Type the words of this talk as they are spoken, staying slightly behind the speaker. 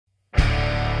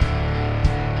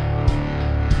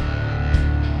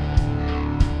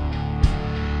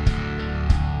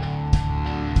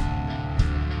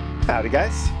Howdy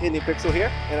guys, Pixel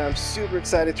here, and I'm super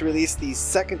excited to release the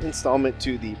second installment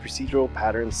to the Procedural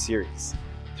Patterns series.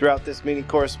 Throughout this mini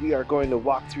course, we are going to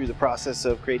walk through the process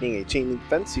of creating a chain link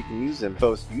fence you can use in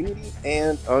both Unity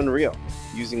and Unreal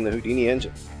using the Houdini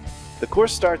engine. The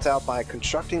course starts out by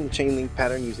constructing the chain link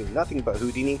pattern using nothing but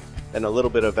Houdini and a little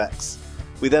bit of X.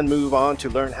 We then move on to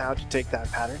learn how to take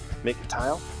that pattern, make a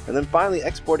tile, and then finally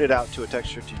export it out to a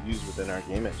texture to use within our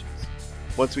game engines.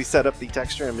 Once we set up the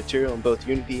texture and material in both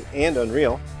Unity and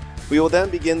Unreal, we will then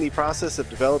begin the process of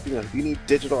developing a unique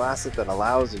digital asset that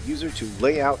allows a user to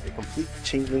lay out a complete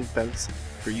chain link fence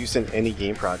for use in any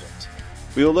game project.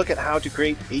 We will look at how to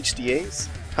create HDAs,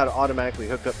 how to automatically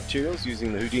hook up materials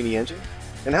using the Houdini engine,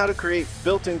 and how to create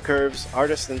built-in curves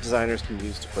artists and designers can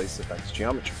use to place the fence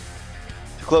geometry.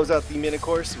 To close out the mini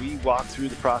course, we walk through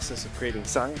the process of creating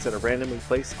signs that are randomly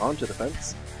placed onto the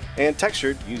fence and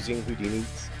textured using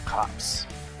Houdini's cops.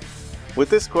 With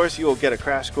this course, you will get a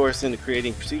crash course into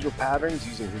creating procedural patterns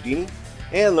using Houdini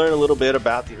and learn a little bit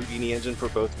about the Houdini engine for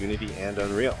both Unity and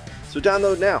Unreal. So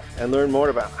download now and learn more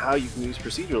about how you can use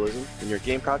proceduralism in your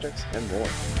game projects and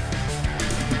more.